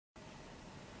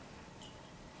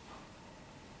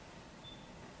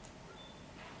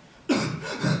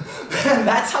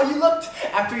That's how you looked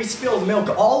after he spilled milk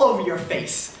all over your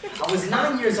face. I was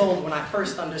 9 years old when I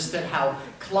first understood how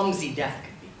clumsy death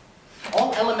could be.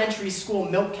 All elementary school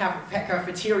milk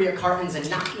cafeteria cartons and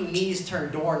knocking knees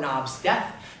turned doorknobs.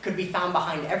 Death could be found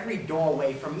behind every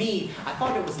doorway. For me, I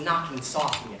thought it was knocking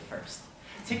softly at first.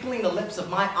 Tickling the lips of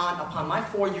my aunt upon my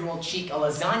 4-year-old cheek, a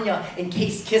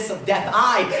lasagna-encased kiss of death.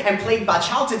 I am plagued by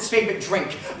childhood's favorite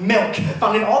drink, milk,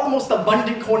 found in all the most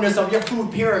abundant corners of your food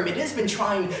pyramid. It has been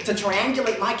trying to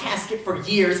triangulate my casket for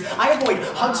years. I avoid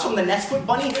hugs from the Nesquik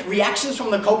bunny, reactions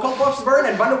from the Cocoa Puffs bird,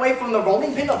 and run away from the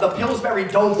rolling pin of the Pillsbury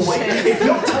Doughboy. If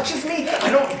milk touches me, I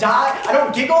don't die, I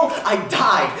don't giggle, I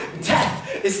die.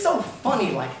 Death is so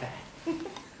funny like that.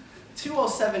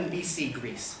 207 BC,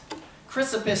 Greece.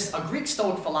 Chrysippus, a Greek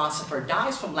Stoic philosopher,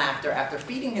 dies from laughter after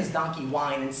feeding his donkey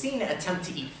wine and seeing it attempt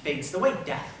to eat figs, the way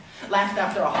death laughed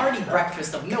after a hearty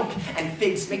breakfast of milk and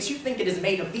figs makes you think it is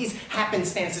made of these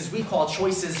happenstances we call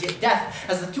choices, yet death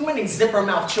has the too many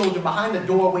zipper-mouthed children behind the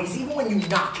doorways. Even when you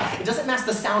knock, it doesn't match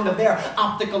the sound of their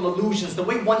optical illusions. The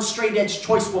way one straight-edge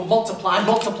choice will multiply,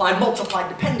 multiply, multiply,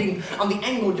 depending on the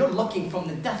angle you're looking from.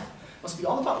 The death must be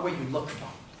all about where you look from.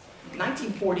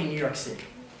 1940, New York City.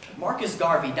 Marcus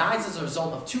Garvey dies as a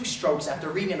result of 2 strokes after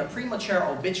reading a premature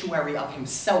obituary of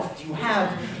himself. Do you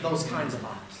have those kinds of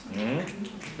eyes?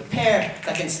 The pair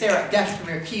that can stare at death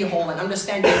through your keyhole and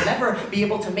understand you'll never be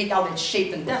able to make out its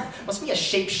shape, then death must be a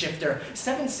shapeshifter.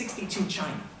 762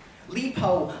 China. Li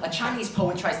Po, a Chinese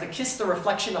poet, tries to kiss the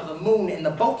reflection of the moon in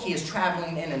the boat he is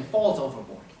traveling in and falls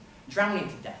overboard, drowning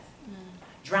to death.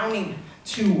 Drowning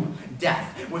to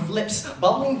death, with lips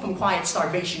bubbling from quiet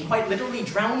starvation, quite literally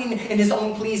drowning in his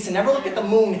own pleas to never look at the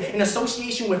moon in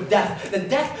association with death. Then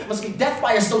death must be death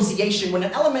by association. When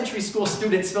an elementary school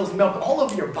student spills milk all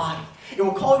over your body, it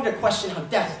will call you to question how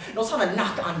death knows how to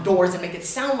knock on doors and make it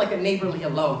sound like a neighborly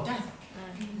hello. Death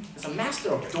is a master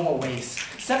of doorways.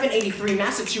 783,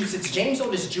 Massachusetts, James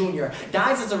Otis Jr.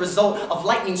 dies as a result of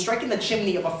lightning striking the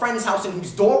chimney of a friend's house in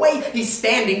whose doorway he's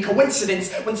standing.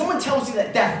 Coincidence? When someone tells you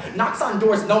that death knocks on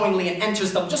doors knowingly and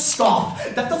enters them, just scoff.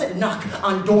 Death doesn't knock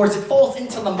on doors, it falls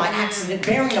into them by accident,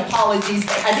 bearing apologies.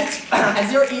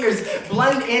 As your ears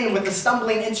blend in with the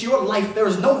stumbling into your life, there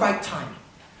is no right time.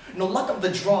 No luck of the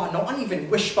draw, no uneven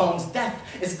wishbones. Death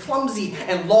is clumsy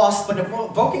and lost, but a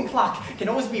broken clock can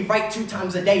always be right 2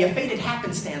 times a day. A fated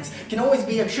happenstance can always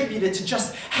be attributed to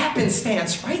just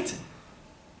happenstance, right?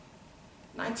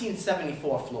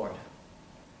 1974, Florida.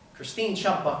 Christine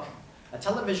Chupbuck, a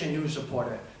television news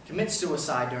reporter, commits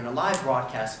suicide during a live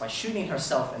broadcast by shooting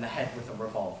herself in the head with a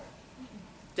revolver.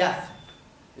 Death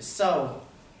is so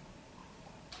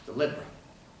deliberate.